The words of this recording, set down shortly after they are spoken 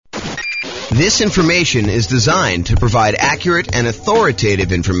This information is designed to provide accurate and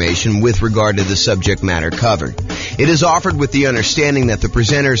authoritative information with regard to the subject matter covered. It is offered with the understanding that the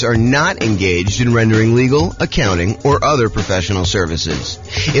presenters are not engaged in rendering legal, accounting, or other professional services.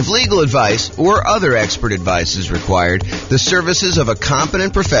 If legal advice or other expert advice is required, the services of a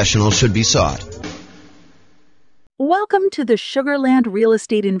competent professional should be sought. Welcome to the Sugar Land Real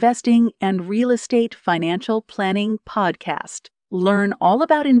Estate Investing and Real Estate Financial Planning Podcast. Learn all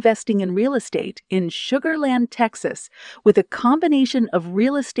about investing in real estate in Sugar Land, Texas, with a combination of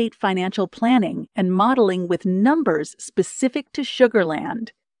real estate financial planning and modeling with numbers specific to Sugar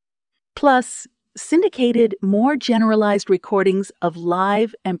Land. Plus, syndicated, more generalized recordings of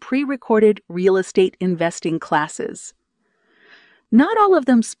live and pre-recorded real estate investing classes. Not all of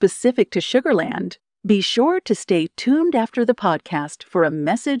them specific to Sugar Land. Be sure to stay tuned after the podcast for a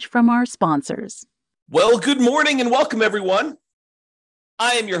message from our sponsors. Well, good morning and welcome, everyone.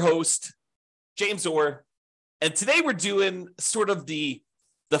 I am your host, James Orr, and today we're doing sort of the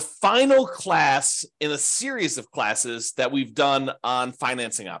final class in a series of classes that we've done on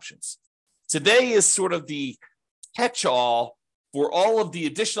financing options. Today is sort of the catch-all for all of the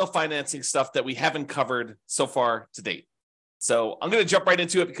additional financing stuff that we haven't covered so far to date. So I'm going to jump right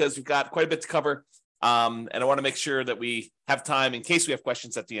into it because we've got quite a bit to cover, and I want to make sure that we have time in case we have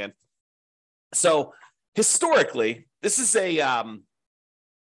questions at the end. So historically, this is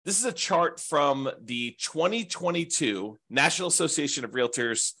a chart from the 2022 National Association of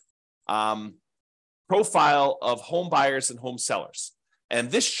Realtors profile of home buyers and home sellers. And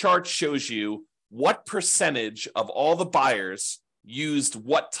this chart shows you what percentage of all the buyers used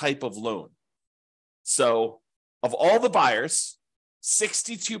what type of loan. So of all the buyers,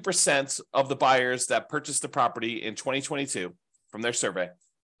 62% of the buyers that purchased the property in 2022 from their survey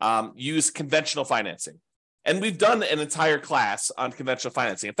used conventional financing. And we've done an entire class on conventional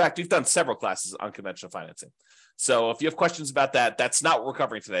financing. In fact, we've done several classes on conventional financing. So if you have questions about that, that's not what we're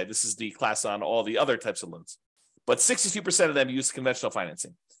covering today. This is the class on all the other types of loans. But 62% of them use conventional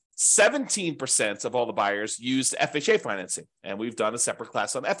financing. 17% of all the buyers used FHA financing. And we've done a separate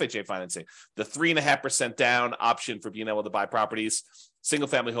class on FHA financing. The 3.5% down option for being able to buy properties,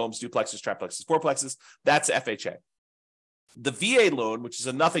 single-family homes, duplexes, triplexes, fourplexes, that's FHA. The VA loan, which is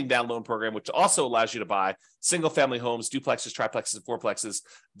a nothing down loan program, which also allows you to buy single family homes, duplexes, triplexes, and fourplexes.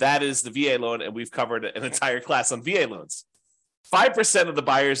 That is the VA loan. And we've covered an entire class on VA loans. 5% of the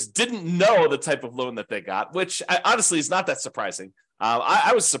buyers didn't know the type of loan that they got, which honestly is not that surprising.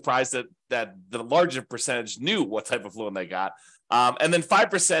 I was surprised that the larger percentage knew what type of loan they got. And then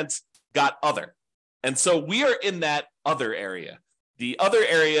 5% got other. And so we are in that other area. The other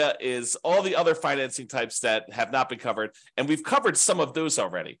area is all the other financing types that have not been covered, and we've covered some of those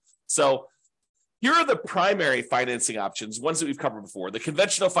already. So here are the primary financing options, ones that we've covered before. The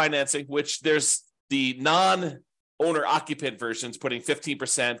conventional financing, which there's the non-owner-occupant versions, putting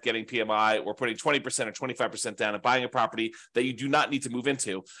 15%, getting PMI, or putting 20% or 25% down and buying a property that you do not need to move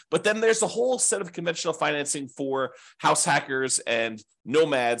into. But then there's a whole set of conventional financing for house hackers and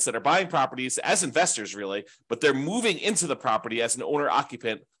nomads that are buying properties as investors, really, but they're moving into the property as an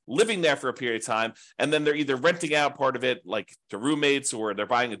owner-occupant, living there for a period of time, and then they're either renting out part of it, like to roommates, or they're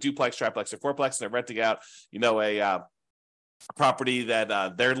buying a duplex, triplex, or fourplex, and they're renting out, a property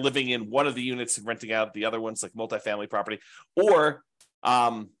that they're living in one of the units and renting out the other ones, like multifamily property, or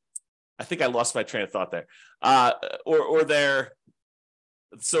I think I lost my train of thought there, or they're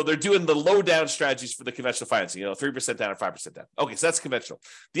doing the low down strategies for the conventional financing, 3% down or 5% down. Okay, so that's conventional.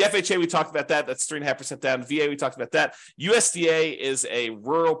 The FHA, we talked about that. That's 3.5% down. VA, we talked about that. USDA is a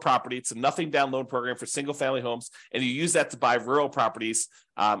rural property. It's a nothing down loan program for single family homes, and you use that to buy rural properties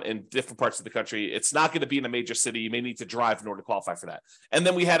in different parts of the country. It's not going to be in a major city. You may need to drive in order to qualify for that. And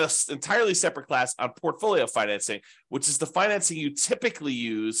then we had an entirely separate class on portfolio financing, which is the financing you typically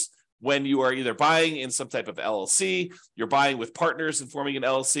use when you are either buying in some type of LLC, you're buying with partners and forming an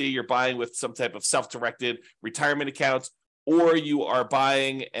LLC, you're buying with some type of self-directed retirement account, or you are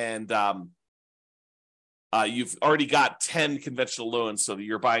buying and you've already got 10 conventional loans, so that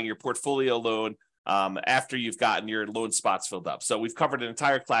you're buying your portfolio loan after you've gotten your loan spots filled up. So we've covered an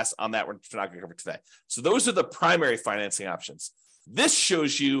entire class on that. We're not going to cover today. So those are the primary financing options. This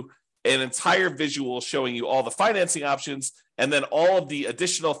shows you an entire visual showing you all the financing options and then all of the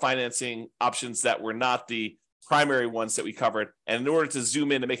additional financing options that were not the primary ones that we covered. And in order to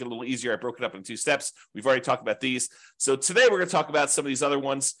zoom in and make it a little easier, I broke it up in 2 steps. We've already talked about these. So today we're going to talk about some of these other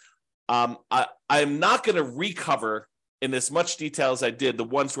ones. I'm not going to recover in as much detail as I did the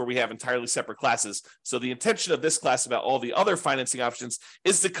ones where we have entirely separate classes. So the intention of this class about all the other financing options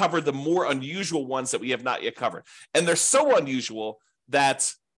is to cover the more unusual ones that we have not yet covered. And they're so unusual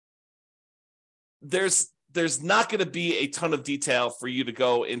that there's not going to be a ton of detail for you to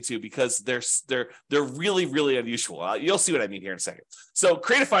go into because they're really, really unusual. You'll see what I mean here in a second. So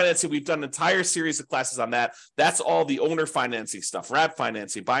creative financing, we've done an entire series of classes on that. That's all the owner financing stuff, wrap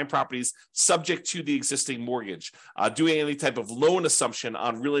financing, buying properties subject to the existing mortgage, doing any type of loan assumption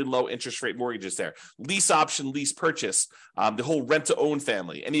on really low interest rate mortgages there, lease option, lease purchase, the whole rent to own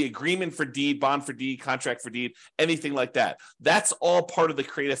family, any agreement for deed, bond for deed, contract for deed, anything like that. That's all part of the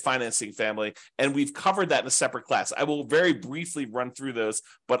creative financing family. And we've covered that in a separate class. I will very briefly run through those,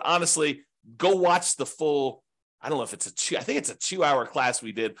 but honestly, go watch the full, I don't know if it's I think it's a 2-hour class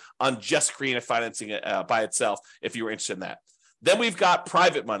we did on just creative financing by itself, if you were interested in that. Then we've got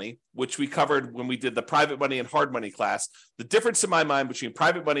private money, which we covered when we did the private money and hard money class. The difference in my mind between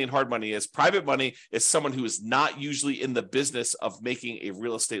private money and hard money is private money is someone who is not usually in the business of making a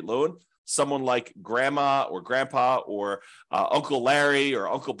real estate loan. Someone like grandma or grandpa or Uncle Larry or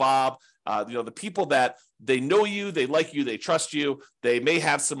Uncle Bob, the people that they know you, they like you, they trust you. They may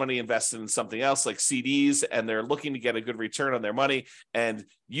have some money invested in something else like CDs, and they're looking to get a good return on their money. And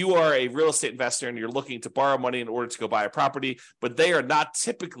you are a real estate investor and you're looking to borrow money in order to go buy a property, but they are not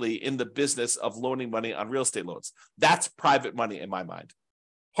typically in the business of loaning money on real estate loans. That's private money in my mind.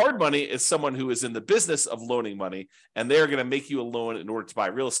 Hard money is someone who is in the business of loaning money, and they're going to make you a loan in order to buy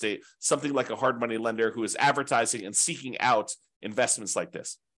real estate, something like a hard money lender who is advertising and seeking out investments like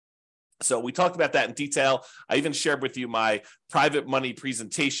this. So we talked about that in detail. I even shared with you my private money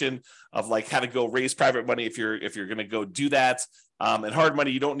presentation of like how to go raise private money if you're going to go do that. And hard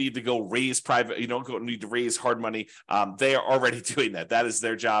money, you don't need to go raise private. You don't need to raise hard money. They are already doing that. That is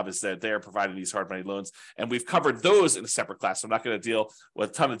their job, is that they are providing these hard money loans. And we've covered those in a separate class. So I'm not going to deal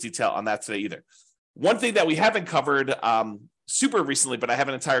with a ton of detail on that today either. One thing that we haven't covered super recently, but I have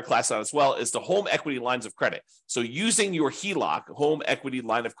an entire class on as well, is the home equity lines of credit. So using your HELOC, home equity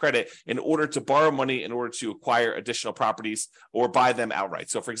line of credit, in order to borrow money in order to acquire additional properties or buy them outright.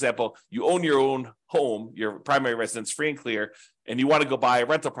 So for example, you own your own home, your primary residence free and clear, and you want to go buy a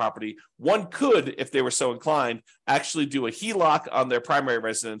rental property. One could, if they were so inclined, actually do a HELOC on their primary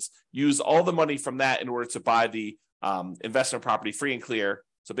residence, use all the money from that in order to buy the investment property free and clear.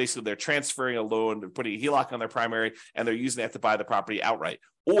 So basically, they're transferring a loan, they're putting a HELOC on their primary, and they're using that to buy the property outright.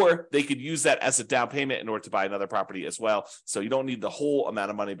 Or they could use that as a down payment in order to buy another property as well. So you don't need the whole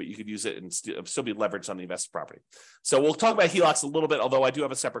amount of money, but you could use it and still be leveraged on the invested property. So we'll talk about HELOCs a little bit, although I do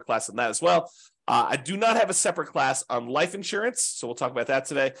have a separate class on that as well. I do not have a separate class on life insurance, so we'll talk about that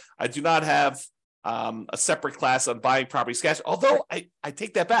today. I do not have a separate class on buying properties cash, although I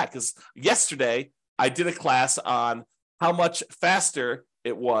take that back, because yesterday I did a class on how much faster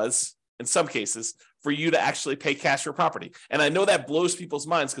it was, in some cases, for you to actually pay cash for property. And I know that blows people's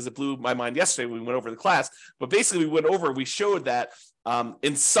minds because it blew my mind yesterday when we went over the class. But basically, we showed that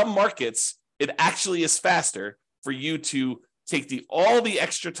in some markets, it actually is faster for you to take all the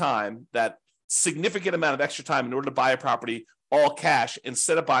extra time, that significant amount of extra time in order to buy a property all cash,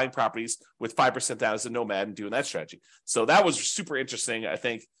 instead of buying properties with 5% down as a nomad and doing that strategy. So that was super interesting, I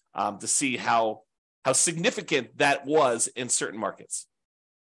think, to see how significant that was in certain markets.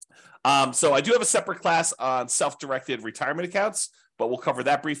 So I do have a separate class on self-directed retirement accounts, but we'll cover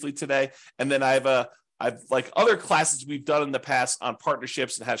that briefly today. And then I've like other classes we've done in the past on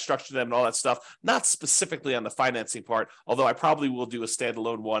partnerships and how to structure them and all that stuff, not specifically on the financing part, although I probably will do a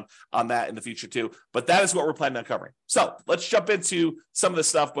standalone one on that in the future too. But that is what we're planning on covering. So let's jump into some of the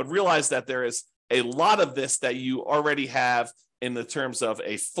stuff, but realize that there is a lot of this that you already have in the terms of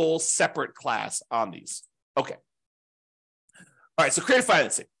a full separate class on these. Okay. All right, so creative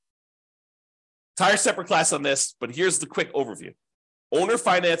financing. Entire separate class on this, but here's the quick overview. Owner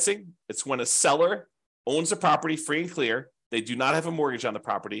financing, it's when a seller owns a property free and clear, they do not have a mortgage on the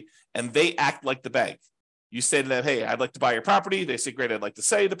property, and they act like the bank. You say to them, hey, I'd like to buy your property. They say, great, I'd like to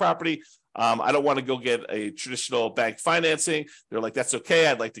sell you the property. I don't want to go get a traditional bank financing. They're like, that's okay.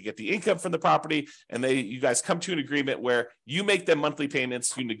 I'd like to get the income from the property. And you guys come to an agreement where you make them monthly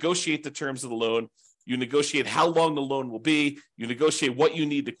payments, you negotiate the terms of the loan, you negotiate how long the loan will be, you negotiate what you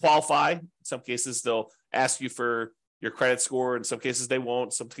need to qualify. In some cases, they'll ask you for your credit score. In some cases, they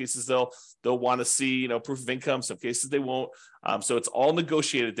won't. Some cases, they'll want to see, proof of income. Some cases, they won't. So it's all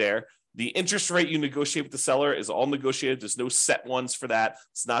negotiated there. The interest rate you negotiate with the seller is all negotiated. There's no set ones for that.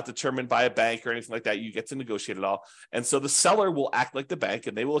 It's not determined by a bank or anything like that. You get to negotiate it all. And so the seller will act like the bank,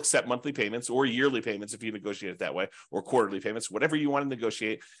 and they will accept monthly payments or yearly payments if you negotiate it that way, or quarterly payments, whatever you want to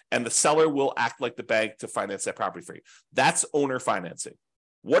negotiate. And the seller will act like the bank to finance that property for you. That's owner financing.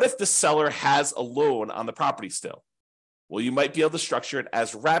 What if the seller has a loan on the property still? Well, you might be able to structure it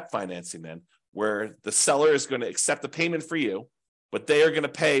as wrap financing then, where the seller is going to accept the payment for you, but they are going to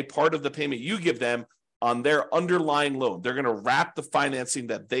pay part of the payment you give them on their underlying loan. They're going to wrap the financing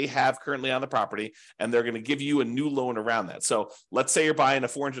that they have currently on the property, and they're going to give you a new loan around that. So let's say you're buying a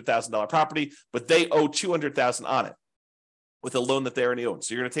 $400,000 property, but they owe $200,000 on it with a loan that they already own.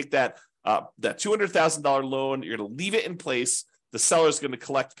 So you're going to take that $200,000 loan, you're going to leave it in place. The seller is going to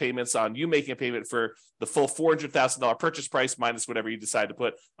collect payments on you making a payment for the full $400,000 purchase price minus whatever you decide to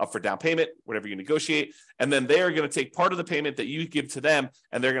put up for down payment, whatever you negotiate. And then they are going to take part of the payment that you give to them,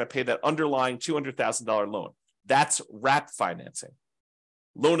 and they're going to pay that underlying $200,000 loan. That's wrap financing.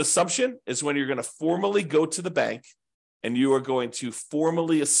 Loan assumption is when you're going to formally go to the bank and you are going to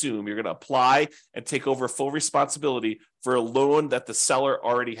formally assume, you're going to apply and take over full responsibility for a loan that the seller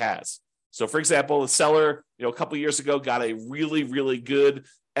already has. So, for example, the seller, a couple of years ago got a really, really good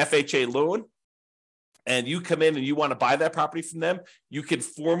FHA loan, and you come in and you want to buy that property from them. You can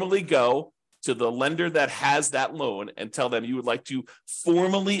formally go to the lender that has that loan and tell them you would like to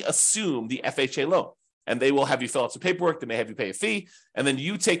formally assume the FHA loan. And they will have you fill out some paperwork. They may have you pay a fee, and then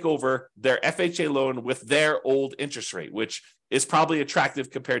you take over their FHA loan with their old interest rate, which is probably attractive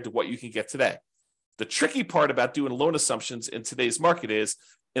compared to what you can get today. The tricky part about doing loan assumptions in today's market is,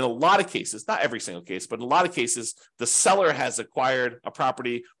 in a lot of cases, not every single case, but in a lot of cases, the seller has acquired a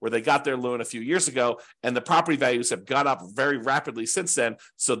property where they got their loan a few years ago, and the property values have gone up very rapidly since then.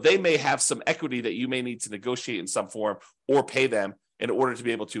 So they may have some equity that you may need to negotiate in some form or pay them in order to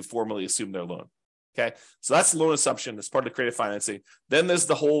be able to formally assume their loan. Okay, so that's loan assumption. That's part of the creative financing. Then there's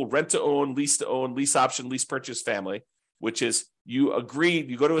the whole rent to own, lease option, lease purchase family, which is you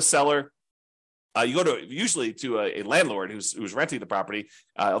go to a seller. You go to usually to a landlord who's renting the property,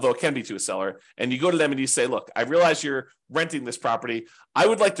 although it can be to a seller, and you go to them and you say, look, I realize you're renting this property. I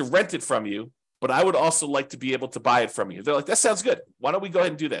would like to rent it from you, but I would also like to be able to buy it from you. They're like, that sounds good. Why don't we go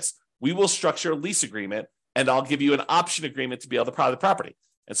ahead and do this? We will structure a lease agreement, and I'll give you an option agreement to be able to buy the property.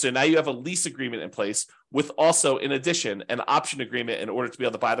 And so now you have a lease agreement in place with also, in addition, an option agreement in order to be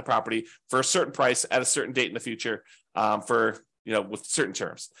able to buy the property for a certain price at a certain date in the future with certain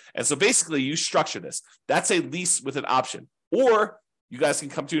terms. And so basically you structure this. That's a lease with an option. Or you guys can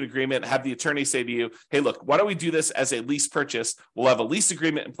come to an agreement, have the attorney say to you, hey, look, why don't we do this as a lease purchase? We'll have a lease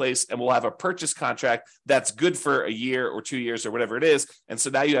agreement in place, and we'll have a purchase contract that's good for a year or 2 years or whatever it is. And so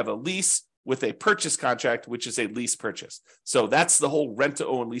now you have a lease with a purchase contract, which is a lease purchase. So that's the whole rent to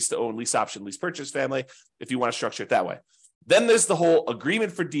own, lease option, lease purchase family, if you want to structure it that way. Then there's the whole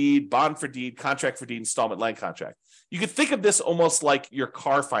agreement for deed, bond for deed, contract for deed, installment line contract. You could think of this almost like your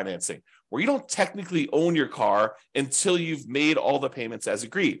car financing, where you don't technically own your car until you've made all the payments as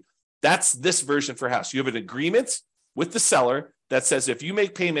agreed. That's this version for house. You have an agreement with the seller that says if you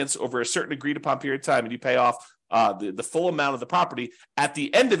make payments over a certain agreed upon period of time and you pay off the full amount of the property, at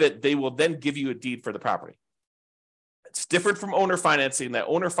the end of it, they will then give you a deed for the property. It's different from owner financing. That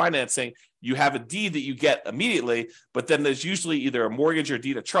owner financing, you have a deed that you get immediately, but then there's usually either a mortgage or a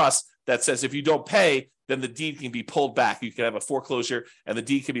deed of trust that says if you don't pay, then the deed can be pulled back. You can have a foreclosure and the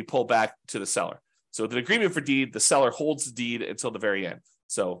deed can be pulled back to the seller. So with an agreement for deed, the seller holds the deed until the very end.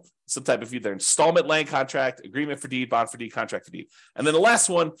 So some type of either installment land contract, agreement for deed, bond for deed, contract for deed. And then the last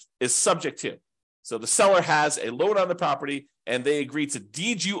one is subject to. So the seller has a loan on the property and they agree to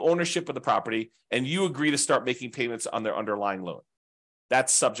deed you ownership of the property, and you agree to start making payments on their underlying loan.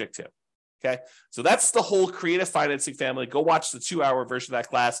 That's subject to. Okay, so that's the whole creative financing family. Go watch the 2-hour version of that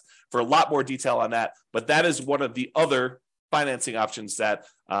class for a lot more detail on that. But that is one of the other financing options that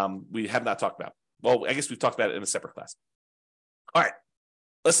we have not talked about. Well, I guess we've talked about it in a separate class. All right,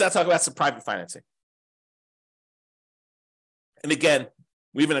 let's now talk about some private financing. And again,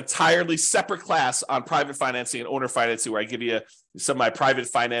 we have an entirely separate class on private financing and owner financing where I give you some of my private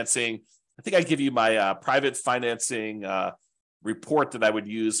financing. I think I give you my private financing report that I would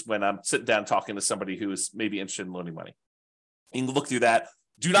use when I'm sitting down talking to somebody who is maybe interested in loaning money. You can look through that.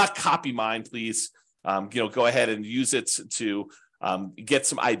 Do not copy mine, please. Go ahead and use it to get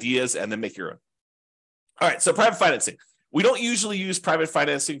some ideas and then make your own. All right, so private financing. We don't usually use private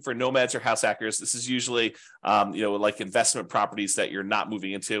financing for nomads or house hackers. This is usually, like investment properties that you're not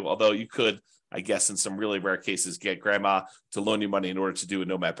moving into, although you could, I guess, in some really rare cases, get grandma to loan you money in order to do a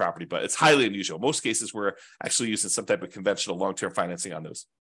nomad property, but it's highly unusual. Most cases, we're actually using some type of conventional long-term financing on those.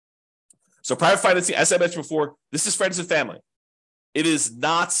 So private financing, as I mentioned before, this is friends and family. It is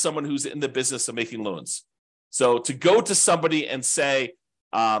not someone who's in the business of making loans. So to go to somebody and say,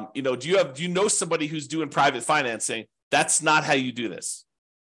 do you know somebody who's doing private financing? That's not how you do this.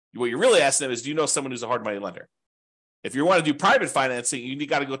 What you're really asking them is, do you know someone who's a hard money lender? If you want to do private financing, you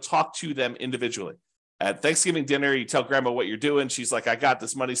got to go talk to them individually. At Thanksgiving dinner, you tell grandma what you're doing. She's like, I got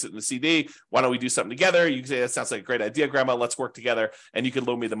this money sitting in the CD. Why don't we do something together? You say, that sounds like a great idea, grandma. Let's work together. And you can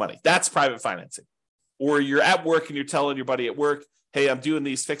loan me the money. That's private financing. Or you're at work and you're telling your buddy at work, hey, I'm doing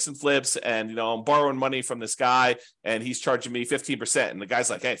these fix and flips and, I'm borrowing money from this guy and he's charging me 15%. And the guy's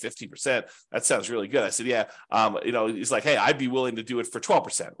like, hey, 15%, that sounds really good. I said, yeah. He's like, hey, I'd be willing to do it for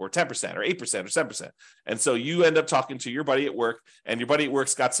 12% or 10% or 8% or 7%. And so you end up talking to your buddy at work and your buddy at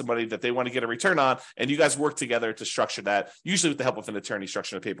work's got some money that they want to get a return on. And you guys work together to structure that, usually with the help of an attorney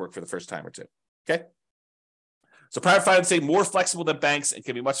structuring the paperwork for the first time or two. Okay. So private financing, more flexible than banks and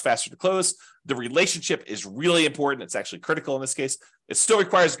can be much faster to close. The relationship is really important. It's actually critical in this case. It still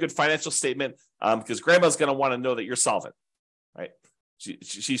requires a good financial statement because grandma's going to want to know that you're solvent, right?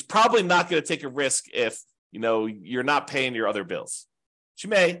 She's probably not going to take a risk if, you're not paying your other bills. She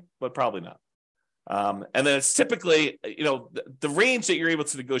may, but probably not. And then it's typically, the range that you're able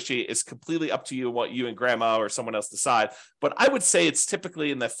to negotiate is completely up to you and what you and grandma or someone else decide. But I would say it's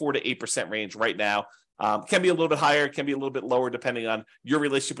typically in the 4 to 8% range right now. Can be a little bit higher, can be a little bit lower, depending on your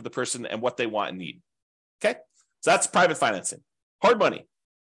relationship with the person and what they want and need. Okay, so that's private financing. Hard money,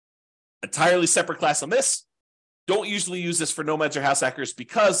 entirely separate class on this. Don't usually use this for nomads or house hackers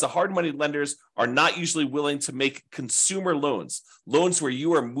because the hard money lenders are not usually willing to make consumer loans where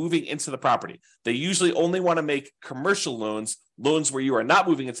you are moving into the property. They usually only want to make commercial loans where you are not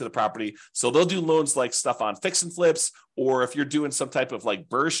moving into the property. So they'll do loans like stuff on fix and flips, or if you're doing some type of like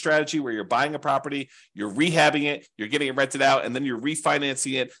BRRRR strategy where you're buying a property, you're rehabbing it, you're getting it rented out, and then you're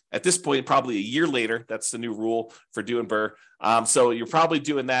refinancing it at this point, probably a year later. That's the new rule for doing BRRRR. So you're probably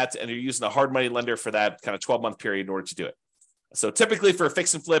doing that and you're using a hard money lender for that kind of 12-month period in order to do it. So typically for a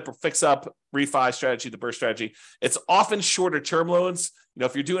fix and flip or fix up refi strategy, the BRRRR strategy, it's often shorter term loans.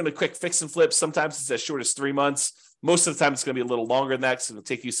 If you're doing a quick fix and flip, sometimes it's as short as 3 months. Most of the time, it's going to be a little longer than that because it'll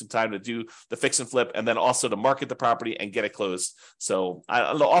take you some time to do the fix and flip and then also to market the property and get it closed. So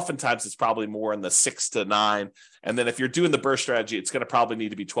oftentimes it's probably more in the 6 to 9. And then if you're doing the BRRRR strategy, it's going to probably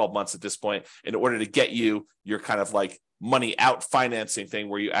need to be 12 months at this point in order to get you your kind of like money out financing thing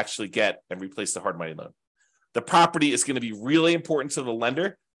where you actually get and replace the hard money loan. The property is going to be really important to the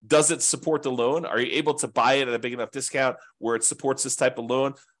lender. Does it support the loan? Are you able to buy it at a big enough discount where it supports this type of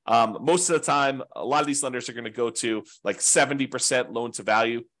loan? Most of the time, a lot of these lenders are going to go to like 70% loan to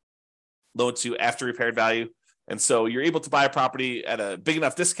value, loan to after repaired value. And so you're able to buy a property at a big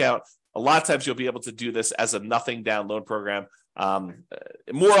enough discount. A lot of times you'll be able to do this as a nothing down loan program.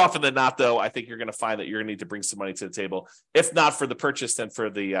 More often than not, though, I think you're going to find that you're going to need to bring some money to the table, if not for the purchase, then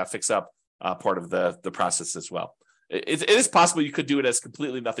for the fix up part of the process as well. It is possible you could do it as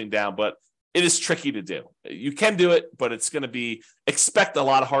completely nothing down, but it is tricky to do. You can do it, but it's going to expect a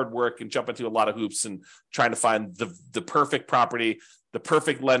lot of hard work and jump into a lot of hoops and trying to find the perfect property, the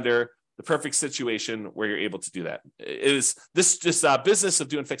perfect lender, the perfect situation where you're able to do that. This business of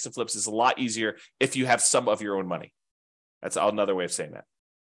doing fix and flips is a lot easier if you have some of your own money. That's another way of saying that.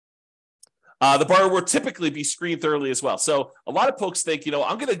 The borrower will typically be screened thoroughly as well. So a lot of folks think,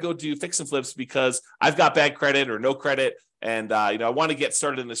 I'm going to go do fix and flips because I've got bad credit or no credit. And, I want to get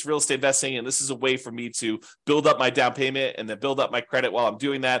started in this real estate investing. And this is a way for me to build up my down payment and then build up my credit while I'm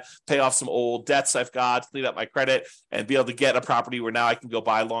doing that, pay off some old debts I've got, clean up my credit and be able to get a property where now I can go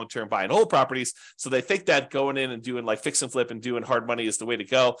buy long-term buy and hold properties. So they think that going in and doing like fix and flip and doing hard money is the way to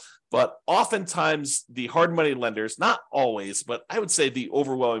go. But oftentimes the hard money lenders, not always, but I would say the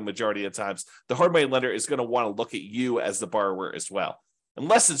overwhelming majority of times, the hard money lender is going to want to look at you as the borrower as well.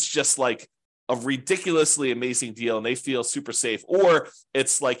 Unless it's just like a ridiculously amazing deal and they feel super safe, or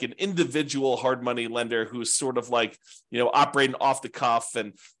it's like an individual hard money lender who's sort of like, operating off the cuff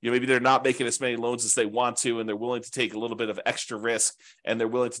and, maybe they're not making as many loans as they want to, and they're willing to take a little bit of extra risk and they're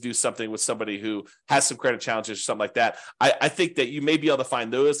willing to do something with somebody who has some credit challenges or something like that. I think that you may be able to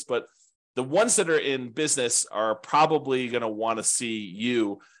find those, but the ones that are in business are probably going to want to see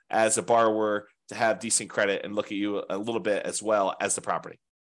you as a borrower to have decent credit and look at you a little bit as well as the property.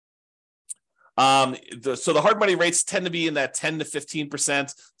 So the hard money rates tend to be in that 10 to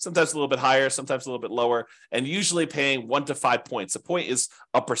 15%, sometimes a little bit higher, sometimes a little bit lower, and usually paying 1 to 5 points. A point is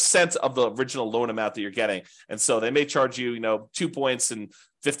a percent of the original loan amount that you're getting. And so they may charge you, 2 points and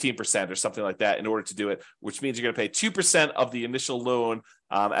 15% or something like that in order to do it, which means you're going to pay 2% of the initial loan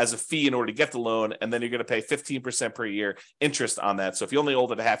as a fee in order to get the loan. And then you're going to pay 15% per year interest on that. So if you only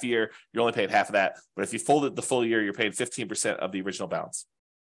hold it a half year, you're only paying half of that. But if you fold it the full year, you're paying 15% of the original balance.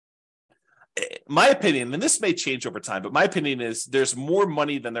 My opinion, and this may change over time, but my opinion is there's more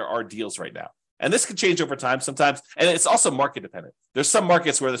money than there are deals right now. And this can change over time sometimes. And it's also market dependent. There's some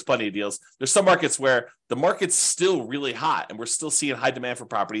markets where there's plenty of deals. There's some markets where the market's still really hot and we're still seeing high demand for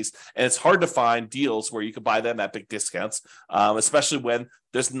properties. And it's hard to find deals where you could buy them at big discounts, especially when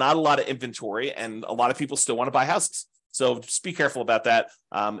there's not a lot of inventory and a lot of people still want to buy houses. So just be careful about that.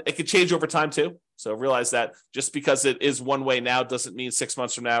 It can change over time too. So realize that just because it is one way now doesn't mean 6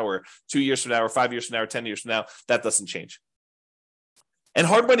 months from now or 2 years from now or 5 years from now or 10 years from now, that doesn't change. And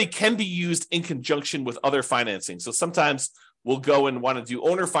hard money can be used in conjunction with other financing. So sometimes we'll go and want to do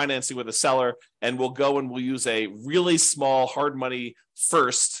owner financing with a seller, and we'll go and we'll use a really small hard money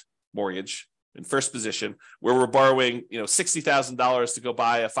first mortgage in first position, where we're borrowing, $60,000 to go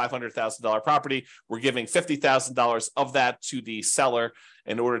buy a $500,000 property. We're giving $50,000 of that to the seller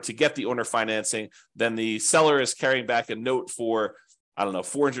in order to get the owner financing. Then the seller is carrying back a note for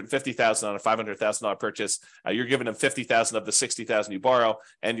 $450,000 on a $500,000 purchase. You're giving them $50,000 of the $60,000 you borrow,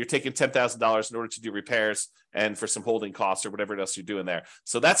 and you're taking $10,000 in order to do repairs and for some holding costs or whatever else you're doing there.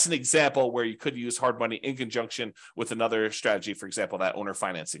 So that's an example where you could use hard money in conjunction with another strategy, for example, that owner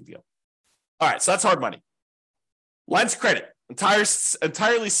financing deal. All right, so that's hard money. Lines of credit,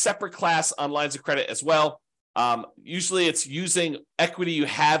 entirely separate class on lines of credit as well. Usually it's using equity you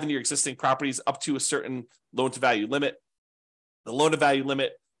have in your existing properties up to a certain loan-to-value limit. The loan-to-value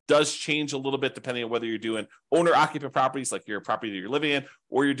limit does change a little bit depending on whether you're doing owner-occupant properties, like your property that you're living in,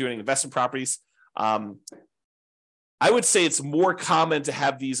 or you're doing investment properties. I would say it's more common to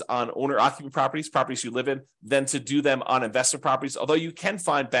have these on owner-occupant properties you live in, than to do them on investment properties, although you can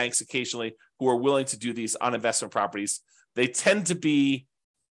find banks occasionally who are willing to do these on investment properties. They tend to be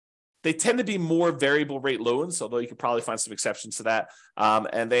more variable rate loans, although you could probably find some exceptions to that.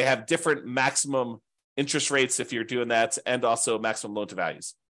 And they have different maximum interest rates if you're doing that, and also maximum loan to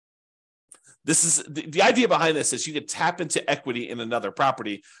values. This is the idea behind this is you can tap into equity in another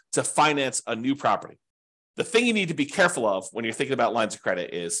property to finance a new property. The thing you need to be careful of when you're thinking about lines of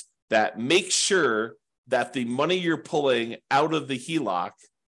credit is that make sure that the money you're pulling out of the HELOC,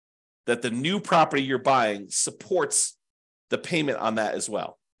 that the new property you're buying supports the payment on that as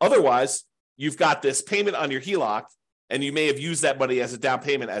well. Otherwise, you've got this payment on your HELOC, and you may have used that money as a down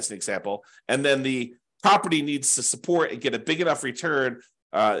payment, as an example, and then the property needs to support and get a big enough return,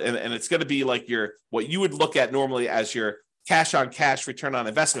 and it's going to be like what you would look at normally as your cash on cash return on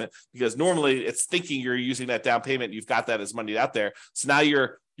investment, because normally it's thinking you're using that down payment, you've got that as money out there. So now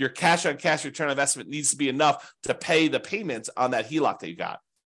your cash on cash return on investment needs to be enough to pay the payments on that HELOC that you got.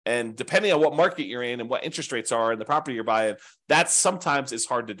 And depending on what market you're in and what interest rates are in the property you're buying, that sometimes is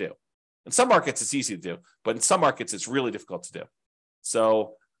hard to do. In some markets, it's easy to do, but in some markets, it's really difficult to do.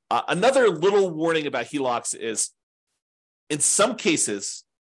 So another little warning about HELOCs is, in some cases,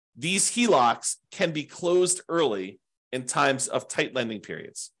 these HELOCs can be closed early in times of tight lending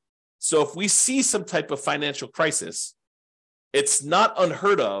periods. So if we see some type of financial crisis, it's not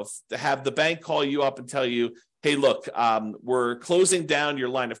unheard of to have the bank call you up and tell you, hey, look, we're closing down your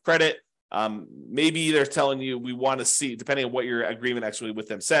line of credit. Maybe they're telling you we want to see, depending on what your agreement actually with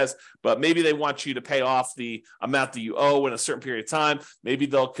them says, but maybe they want you to pay off the amount that you owe in a certain period of time. Maybe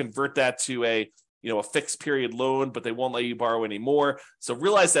they'll convert that to a fixed period loan, but they won't let you borrow anymore. So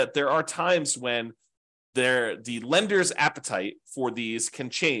realize that there are times when the lender's appetite for these can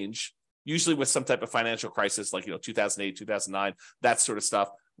change, usually with some type of financial crisis, like 2008, 2009, that sort of stuff,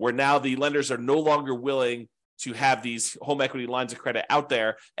 where now the lenders are no longer willing to have these home equity lines of credit out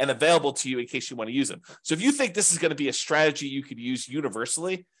there and available to you in case you want to use them. So if you think this is going to be a strategy you could use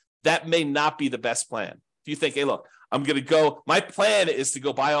universally, that may not be the best plan. If you think, hey, look, my plan is to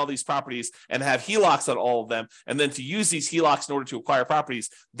go buy all these properties and have HELOCs on all of them, and then to use these HELOCs in order to acquire properties,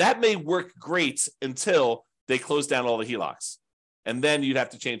 that may work great until they close down all the HELOCs. And then you'd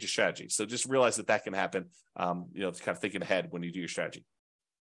have to change your strategy. So just realize that can happen, kind of thinking ahead when you do your strategy.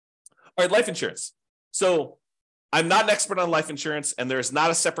 All right, life insurance. So I'm not an expert on life insurance, and there's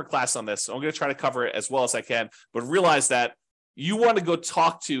not a separate class on this. So I'm going to try to cover it as well as I can, but realize that you want to go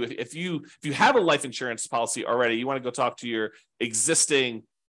talk to, if you have a life insurance policy already, you want to go talk to your existing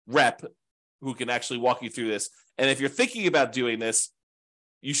rep who can actually walk you through this. And if you're thinking about doing this,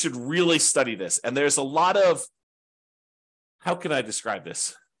 you should really study this. And there's a lot of, how can I describe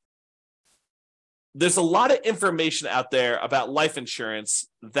this? There's a lot of information out there about life insurance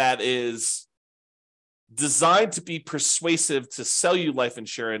that is designed to be persuasive to sell you life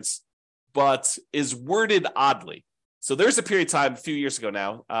insurance, but is worded oddly. So there's a period of time a few years ago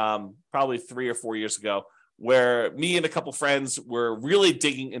now, probably 3 or 4 years ago, where me and a couple friends were really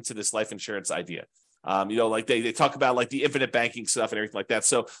digging into this life insurance idea. Like they talk about like the infinite banking stuff and everything like that.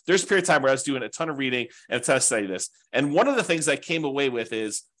 So there's a period of time where I was doing a ton of reading and a ton of studying this. And one of the things I came away with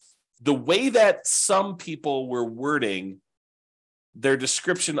is the way that some people were wording their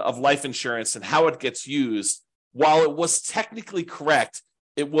description of life insurance and how it gets used, while it was technically correct,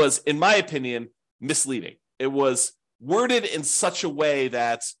 it was, in my opinion, misleading. It was worded in such a way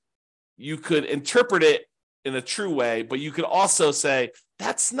that you could interpret it in a true way, but you could also say,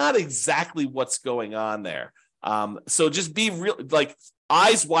 that's not exactly what's going on there. So just be real, like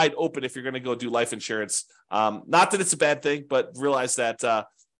eyes wide open if you're going to go do life insurance. Not that it's a bad thing, but realize that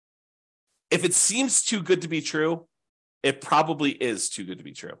if it seems too good to be true, it probably is too good to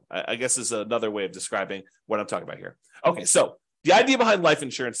be true. I guess is another way of describing what I'm talking about here. Okay, so the idea behind life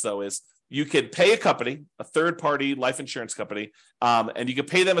insurance, though, is you could pay a company, a third-party life insurance company, and you can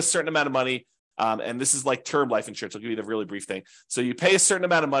pay them a certain amount of money. And this is like term life insurance. I'll give you the really brief thing. So you pay a certain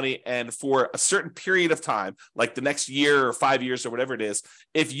amount of money, and for a certain period of time, like the next year or 5 years or whatever it is,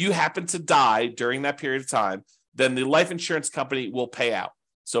 if you happen to die during that period of time, then the life insurance company will pay out.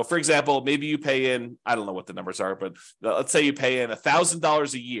 So, for example, maybe you pay in, I don't know what the numbers are, but let's say you pay in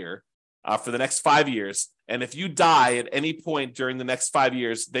 $1,000 a year for the next 5 years. And if you die at any point during the next 5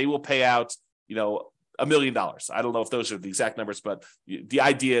 years, they will pay out, $1 million. I don't know if those are the exact numbers, but the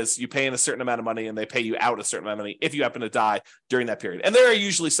idea is you pay in a certain amount of money and they pay you out a certain amount of money if you happen to die during that period. And there are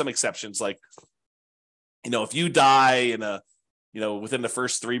usually some exceptions, like, if you die in within the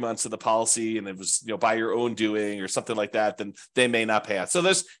first 3 months of the policy and it was, by your own doing or something like that, then they may not pay out. So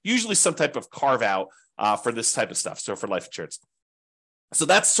there's usually some type of carve out for this type of stuff. So for life insurance. So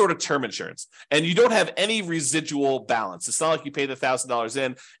that's sort of term insurance, and you don't have any residual balance. It's not like you pay the $1,000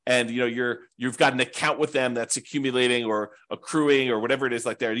 in, and you've got an account with them that's accumulating or accruing or whatever it is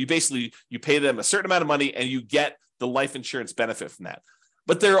like there. You pay them a certain amount of money, and you get the life insurance benefit from that.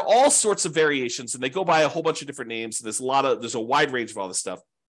 But there are all sorts of variations, and they go by a whole bunch of different names. There's a wide range of all this stuff.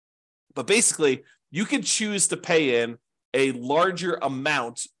 But basically, you can choose to pay in a larger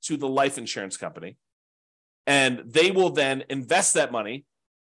amount to the life insurance company, and they will then invest that money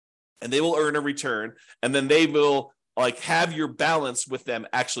and they will earn a return, and then they will have your balance with them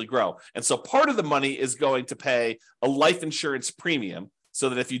actually grow. And so part of the money is going to pay a life insurance premium so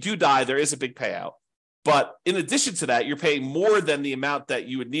that if you do die, there is a big payout. But in addition to that, you're paying more than the amount that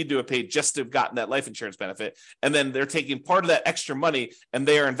you would need to have paid just to have gotten that life insurance benefit. And then they're taking part of that extra money and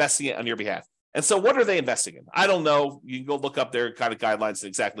they are investing it on your behalf. And so what are they investing in? I don't know. You can go look up their kind of guidelines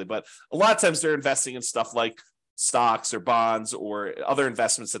exactly. But a lot of times they're investing in stuff like stocks or bonds or other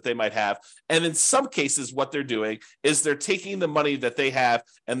investments that they might have. And in some cases, what they're doing is they're taking the money that they have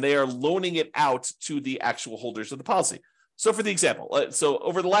and they are loaning it out to the actual holders of the policy. So for the example, so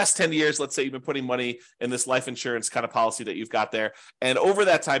over the last 10 years, let's say you've been putting money in this life insurance kind of policy that you've got there. And over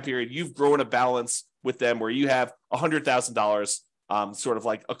that time period, you've grown a balance with them where you have $100,000 sort of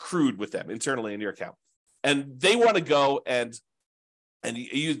like accrued with them internally in your account. And they want to go and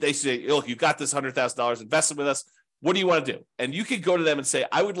they say, look, you've got this $100,000 invested with us. What do you want to do? And you could go to them and say,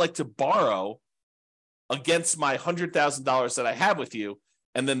 I would like to borrow against my $100,000 that I have with you.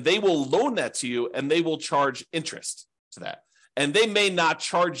 And then they will loan that to you and they will charge interest to that. And they may not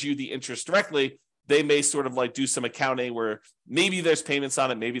charge you the interest directly. They may sort of do some accounting where maybe there's payments on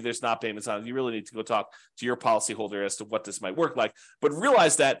it, maybe there's not payments on it. You really need to go talk to your policyholder as to what this might work like. But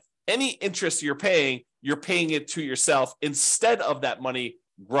realize that any interest you're paying it to yourself instead of that money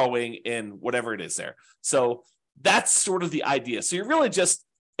growing in whatever it is there. So that's sort of the idea. So you're really just,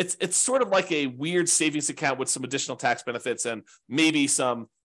 it's sort of like a weird savings account with some additional tax benefits and maybe some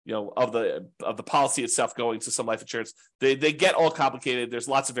of the policy itself going to some life insurance. They get all complicated. There's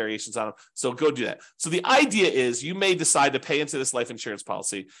lots of variations on them. So go do that. So the idea is you may decide to pay into this life insurance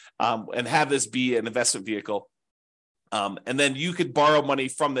policy and have this be an investment vehicle. And then you could borrow money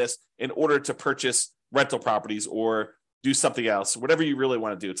from this in order to purchase rental properties or do something else, whatever you really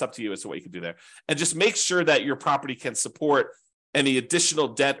want to do. It's up to you as to what you can do there. And just make sure that your property can support any additional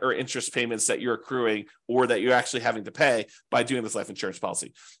debt or interest payments that you're accruing or that you're actually having to pay by doing this life insurance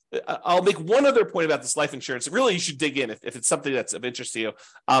policy. I'll make one other point about this life insurance. Really, you should dig in if it's something that's of interest to you.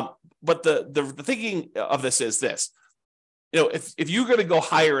 But the thinking of this is this. If you're going to go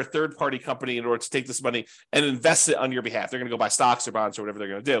hire a third-party company in order to take this money and invest it on your behalf, they're going to go buy stocks or bonds or whatever they're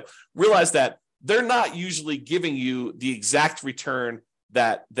going to do. Realize that they're not usually giving you the exact return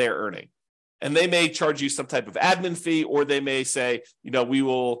that they're earning. And they may charge you some type of admin fee, or they may say, we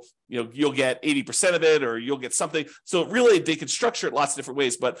will, you'll get 80% of it, or you'll get something. So really, they can structure it lots of different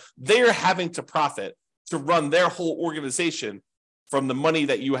ways, but they're having to profit to run their whole organization from the money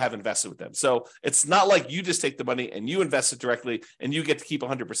that you have invested with them. So it's not like you just take the money and you invest it directly and you get to keep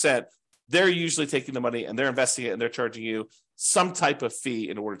 100%. They're usually taking the money and they're investing it and they're charging you some type of fee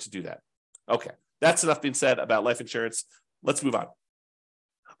in order to do that. Okay, that's enough being said about life insurance. Let's move on.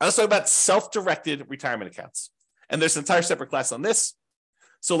 I was talking about self-directed retirement accounts. And there's an entire separate class on this.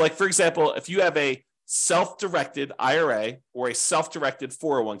 So like, for example, if you have a self-directed IRA or a self-directed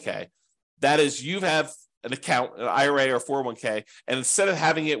 401k, that is, you have an account, an IRA or 401k, and instead of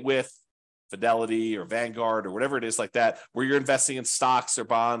having it with Fidelity or Vanguard or whatever it is like that, where you're investing in stocks or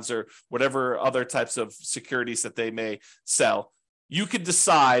bonds or whatever other types of securities that they may sell, you could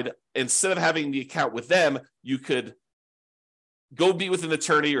decide, instead of having the account with them, you could go meet with an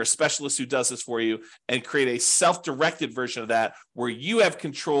attorney or a specialist who does this for you and create a self-directed version of that where you have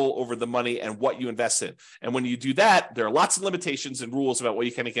control over the money and what you invest in. And when you do that, there are lots of limitations and rules about what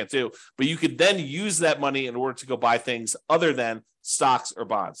you can and can't do, but you could then use that money in order to go buy things other than stocks or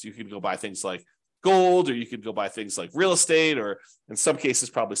bonds. You could go buy things like gold, or you could go buy things like real estate, or in some cases,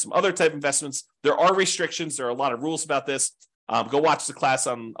 probably some other type of investments. There are restrictions. There are a lot of rules about this. Go watch the class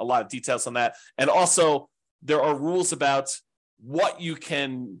on a lot of details on that. And also there are rules about what you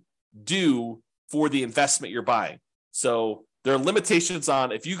can do for the investment you're buying. So there are limitations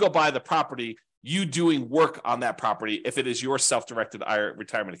on, if you go buy the property, you doing work on that property if it is your self-directed IRA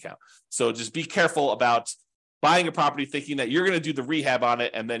retirement account. So just be careful about buying a property thinking that you're going to do the rehab on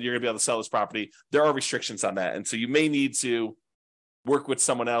it and then you're going to be able to sell this property. There are restrictions on that. And so you may need to work with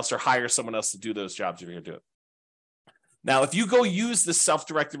someone else or hire someone else to do those jobs if you're going to do it. Now, if you go use the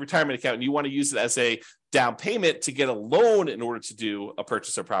self-directed retirement account and you want to use it as a down payment to get a loan in order to do a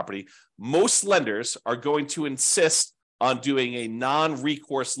purchase of property, most lenders are going to insist on doing a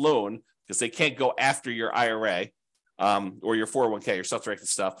non-recourse loan because they can't go after your IRA or your 401k, your self-directed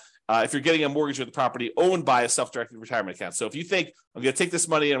stuff. If you're getting a mortgage with the property owned by a self-directed retirement account. So if you think, I'm going to take this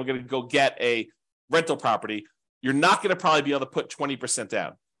money and I'm going to go get a rental property, you're not going to probably be able to put 20%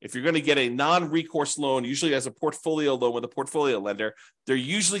 down. If you're going to get a non-recourse loan, usually as a portfolio loan with a portfolio lender, they're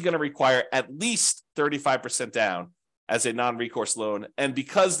usually going to require at least 35% down as a non-recourse loan. And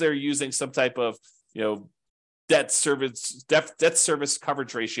because they're using some type of, debt service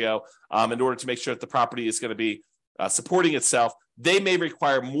coverage ratio in order to make sure that the property is going to be supporting itself, they may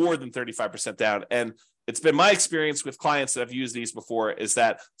require more than 35% down. And it's been my experience with clients that have used these before is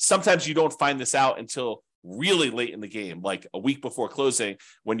that sometimes you don't find this out until really late in the game, like a week before closing,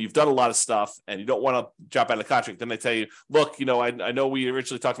 when you've done a lot of stuff and you don't want to drop out of the contract. Then they tell you, look, I know we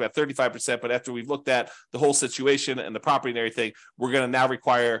originally talked about 35%, but after we've looked at the whole situation and the property and everything, we're going to now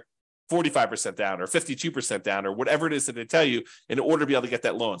require 45% down or 52% down or whatever it is that they tell you in order to be able to get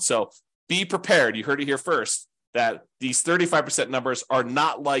that loan. So be prepared. You heard it here first, that these 35% numbers are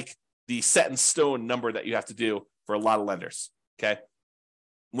not like the set in stone number that you have to do for a lot of lenders. Okay.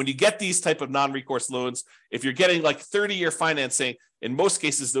 When you get these type of non-recourse loans, if you're getting like 30-year financing, in most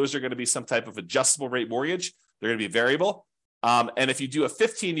cases, those are going to be some type of adjustable rate mortgage. They're going to be variable. And if you do a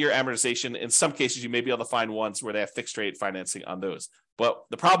 15-year amortization, in some cases, you may be able to find ones where they have fixed rate financing on those. But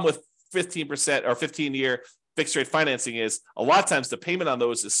the problem with 15% or 15-year fixed rate financing is a lot of times the payment on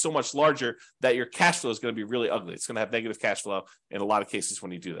those is so much larger that your cash flow is going to be really ugly. It's going to have negative cash flow in a lot of cases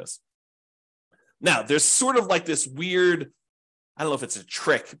when you do this. Now, there's sort of like this weird, I don't know if it's a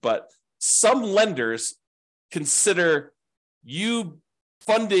trick, but some lenders consider you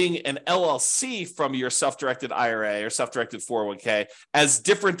funding an LLC from your self-directed IRA or self-directed 401k as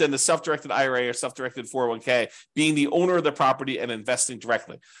different than the self-directed IRA or self-directed 401k being the owner of the property and investing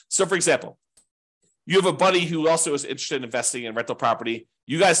directly. So, for example, you have a buddy who also is interested in investing in rental property.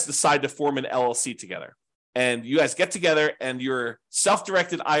 You guys decide to form an LLC together. And you guys get together and your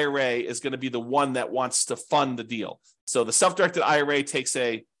self-directed IRA is going to be the one that wants to fund the deal. So the self-directed IRA takes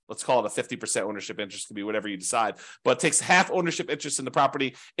let's call it a 50% ownership interest, could be whatever you decide, but it takes half ownership interest in the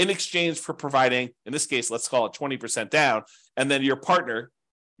property in exchange for providing, in this case, let's call it 20% down. And then your partner,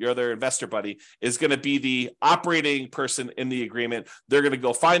 your other investor buddy, is going to be the operating person in the agreement. They're going to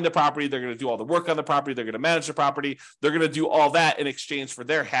go find the property. They're going to do all the work on the property. They're going to manage the property. They're going to do all that in exchange for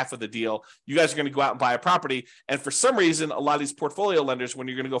their half of the deal. You guys are going to go out and buy a property. And for some reason, a lot of these portfolio lenders, when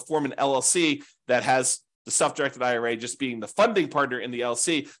you're going to go form an LLC that has the self-directed IRA just being the funding partner in the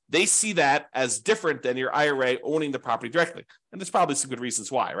LLC, they see that as different than your IRA owning the property directly. And there's probably some good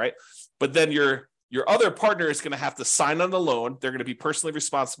reasons why, right? But then your other partner is going to have to sign on the loan. They're going to be personally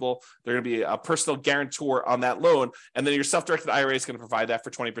responsible. They're going to be a personal guarantor on that loan. And then your self-directed IRA is going to provide that for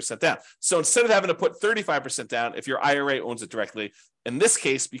 20% down. So instead of having to put 35% down, if your IRA owns it directly, in this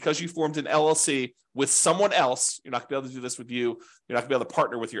case, because you formed an LLC with someone else, you're not going to be able to do this with you. You're not going to be able to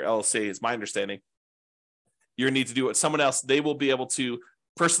partner with your LLC, is my understanding. You're going to need to do it with someone else. They will be able to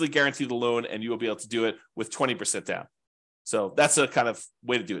personally guarantee the loan, and you will be able to do it with 20% down. So that's a kind of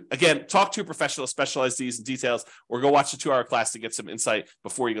way to do it. Again, talk to a professional, specialize these in details, or go watch the 2-hour class to get some insight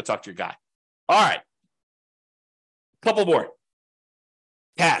before you go talk to your guy. All right. Couple more.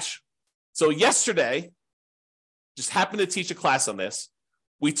 Cash. So yesterday, just happened to teach a class on this.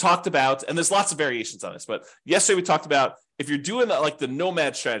 We talked about, and there's lots of variations on this, but yesterday we talked about if you're doing like the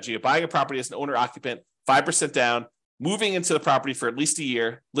nomad strategy of buying a property as an owner occupant, 5% down, moving into the property for at least a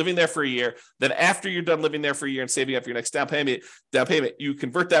year, living there for a year, then after you're done living there for a year and saving up your next down payment, you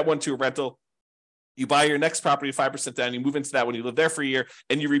convert that one to a rental. You buy your next property 5% down, you move into that when you live there for a year,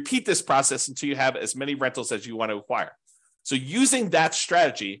 and you repeat this process until you have as many rentals as you want to acquire. So using that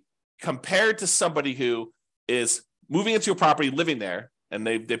strategy compared to somebody who is moving into a property, living there, and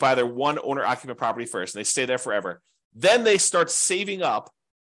they buy their one owner occupant property first, and they stay there forever. Then they start saving up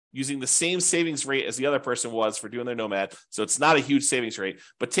using the same savings rate as the other person was for doing their nomad. So it's not a huge savings rate,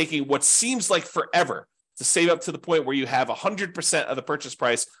 but taking what seems like forever to save up to the point where you have 100% of the purchase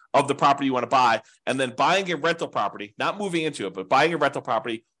price of the property you want to buy, and then buying a rental property, not moving into it, but buying a rental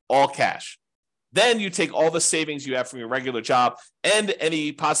property, all cash. Then you take all the savings you have from your regular job and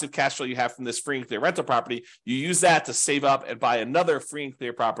any positive cash flow you have from this free and clear rental property. You use that to save up and buy another free and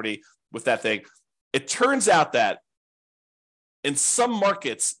clear property with that thing. It turns out that in some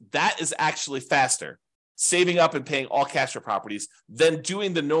markets, that is actually faster, saving up and paying all cash for properties, than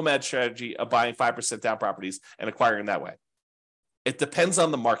doing the nomad strategy of buying 5% down properties and acquiring that way. It depends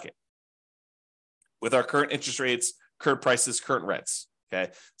on the market. With our current interest rates, current prices, current rents. Okay,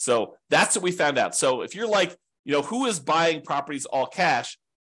 so that's what we found out. So if you're like, who is buying properties all cash?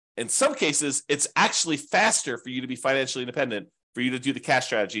 In some cases, it's actually faster for you to be financially independent, for you to do the cash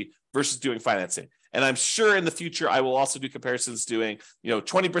strategy versus doing financing. And I'm sure in the future, I will also do comparisons doing,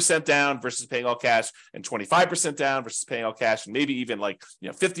 20% down versus paying all cash, and 25% down versus paying all cash, and maybe even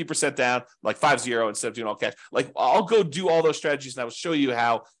 50% down, like 50 instead of doing all cash. Like I'll go do all those strategies and I will show you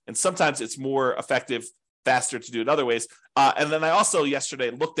how, and sometimes it's more effective, faster to do it other ways. And then I also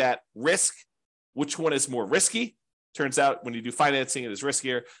yesterday looked at risk, which one is more risky. Turns out when you do financing, it is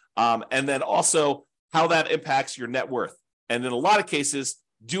riskier. And then also how that impacts your net worth. And in a lot of cases,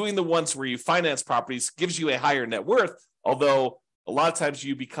 doing the ones where you finance properties gives you a higher net worth, although a lot of times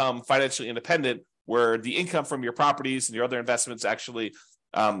you become financially independent where the income from your properties and your other investments actually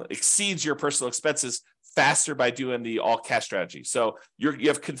exceeds your personal expenses faster by doing the all cash strategy. So you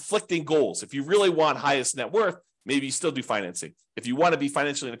have conflicting goals. If you really want highest net worth, maybe you still do financing. If you want to be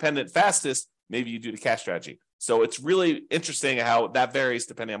financially independent fastest, maybe you do the cash strategy. So it's really interesting how that varies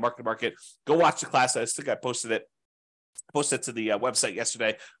depending on market to market. Go watch the class. I think I posted it to the website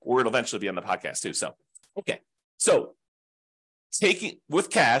yesterday, or it'll eventually be on the podcast too. So, okay. So taking with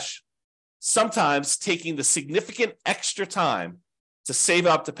cash, sometimes taking the significant extra time to save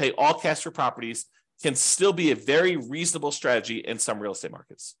up to pay all cash for properties can still be a very reasonable strategy in some real estate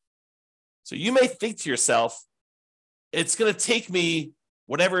markets. So you may think to yourself, it's going to take me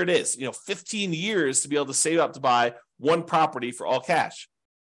whatever it is, 15 years to be able to save up to buy one property for all cash.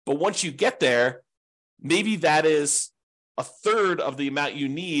 But once you get there, maybe that is a third of the amount you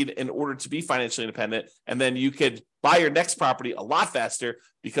need in order to be financially independent. And then you could buy your next property a lot faster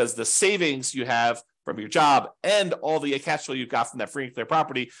because the savings you have from your job and all the cash flow you've got from that free and clear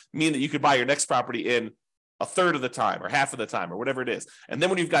property mean that you could buy your next property in a third of the time or half of the time or whatever it is. And then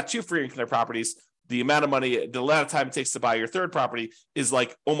when you've got two free and clear properties, the amount of time it takes to buy your third property is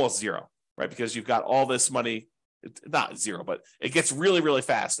like almost zero, right? Because you've got all this money, not zero, but it gets really, really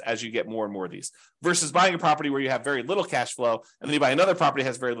fast as you get more and more of these versus buying a property where you have very little cash flow and then you buy another property that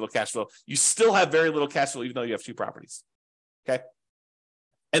has very little cash flow. You still have very little cash flow, even though you have two properties. Okay.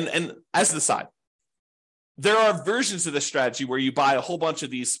 And as an aside, there are versions of this strategy where you buy a whole bunch of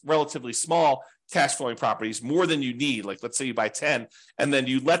these relatively small cash flowing properties, more than you need. Like let's say you buy 10 and then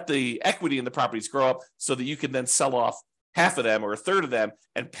you let the equity in the properties grow up so that you can then sell off half of them or a third of them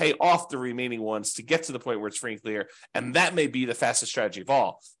and pay off the remaining ones to get to the point where it's free and clear. And that may be the fastest strategy of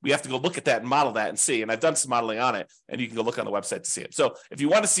all. We have to go look at that and model that and see. And I've done some modeling on it and you can go look on the website to see it. So if you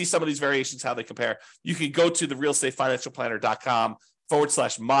want to see some of these variations, how they compare, you can go to the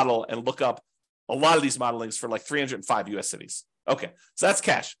realestateFinancialPlanner.com/model and look up a lot of these modelings for like 305 US cities. Okay, so that's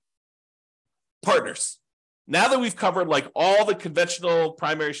cash. Partners. Now that we've covered like all the conventional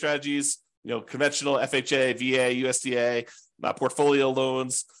primary strategies, conventional FHA, VA, USDA, portfolio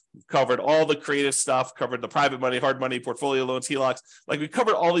loans, we've covered all the creative stuff, covered the private money, hard money, portfolio loans, HELOCs. Like we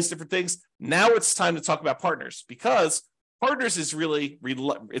covered all these different things. Now it's time to talk about partners because partners is really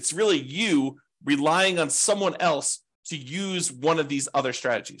you relying on someone else to use one of these other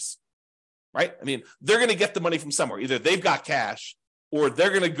strategies. Right? I mean, they're going to get the money from somewhere. Either they've got cash or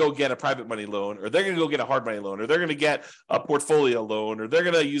they're going to go get a private money loan or they're going to go get a hard money loan or they're going to get a portfolio loan or they're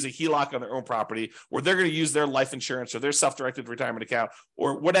going to use a HELOC on their own property or they're going to use their life insurance or their self-directed retirement account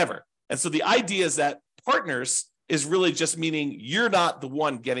or whatever. And so the idea is that partners is really just meaning you're not the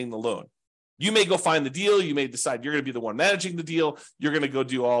one getting the loan. You may go find the deal. You may decide you're going to be the one managing the deal. You're going to go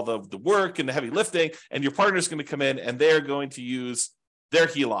do all the work and the heavy lifting, and your partner's going to come in and they're going to use their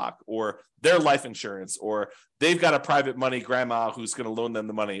HELOC or their life insurance, or they've got a private money grandma who's going to loan them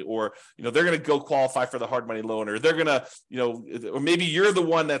the money, or they're going to go qualify for the hard money loan, or they're going to or maybe you're the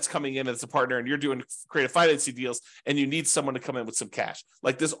one that's coming in as a partner and you're doing creative financing deals and you need someone to come in with some cash.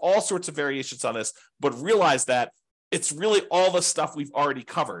 Like, there's all sorts of variations on this, but realize that it's really all the stuff we've already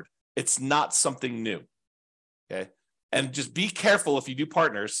covered. It's not something new. Okay. And just be careful if you do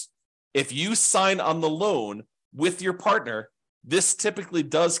partners. If you sign on the loan with your partner, this typically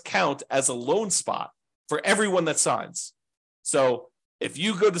does count as a loan spot for everyone that signs. So if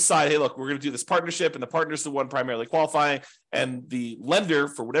you go decide, hey, look, we're going to do this partnership, and the partner's the one primarily qualifying, and the lender,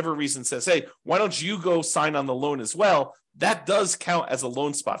 for whatever reason, says, hey, why don't you go sign on the loan as well? That does count as a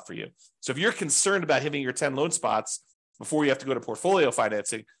loan spot for you. So if you're concerned about hitting your 10 loan spots before you have to go to portfolio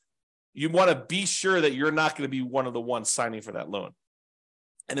financing, you want to be sure that you're not going to be one of the ones signing for that loan.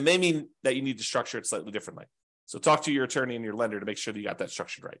 And it may mean that you need to structure it slightly differently. So talk to your attorney and your lender to make sure that you got that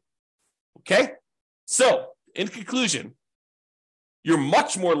structured right. Okay? So in conclusion, you're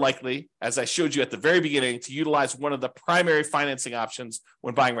much more likely, as I showed you at the very beginning, to utilize one of the primary financing options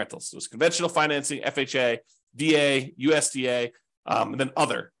when buying rentals. So it's conventional financing, FHA, VA, USDA, and then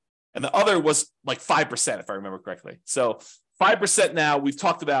other. And the other was like 5%, if I remember correctly. So 5% now, we've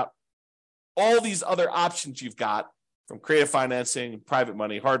talked about all these other options you've got, from creative financing, private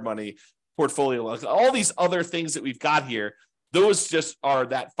money, hard money, portfolio loans, all these other things that we've got here, those just are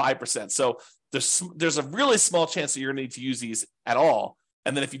that 5%. So there's a really small chance that you're going to need to use these at all.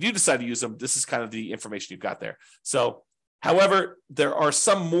 And then if you do decide to use them, this is kind of the information you've got there. So, however, there are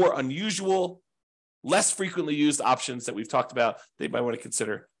some more unusual, less frequently used options that we've talked about that you might want to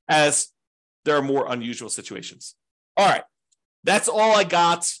consider, as there are more unusual situations. All right, that's all I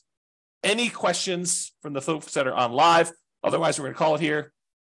got. Any questions from the folks that are on live? Otherwise, we're going to call it here.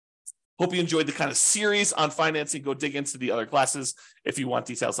 Hope you enjoyed the kind of series on financing. Go dig into the other classes if you want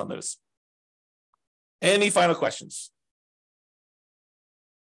details on those. Any final questions?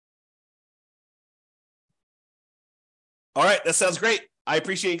 All right, that sounds great. I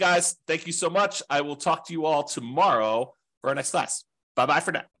appreciate you guys. Thank you so much. I will talk to you all tomorrow for our next class. Bye-bye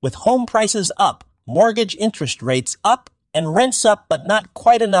for now. With home prices up, mortgage interest rates up, and rents up but not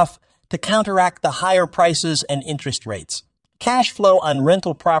quite enough to counteract the higher prices and interest rates, cash flow on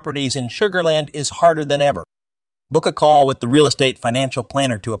rental properties in Sugar Land is harder than ever. Book a call with the Real Estate Financial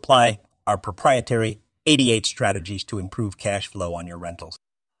Planner to apply our proprietary 88 strategies to improve cash flow on your rentals.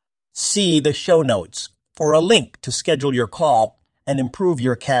 See the show notes for a link to schedule your call and improve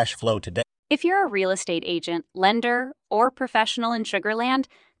your cash flow today. If you're a real estate agent, lender, or professional in Sugar Land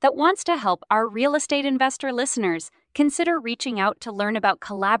that wants to help our real estate investor listeners, consider reaching out to learn about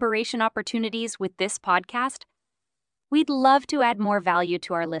collaboration opportunities with this podcast. We'd love to add more value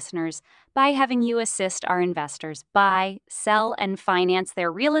to our listeners by having you assist our investors buy, sell, and finance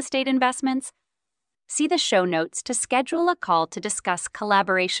their real estate investments. See the show notes to schedule a call to discuss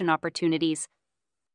collaboration opportunities.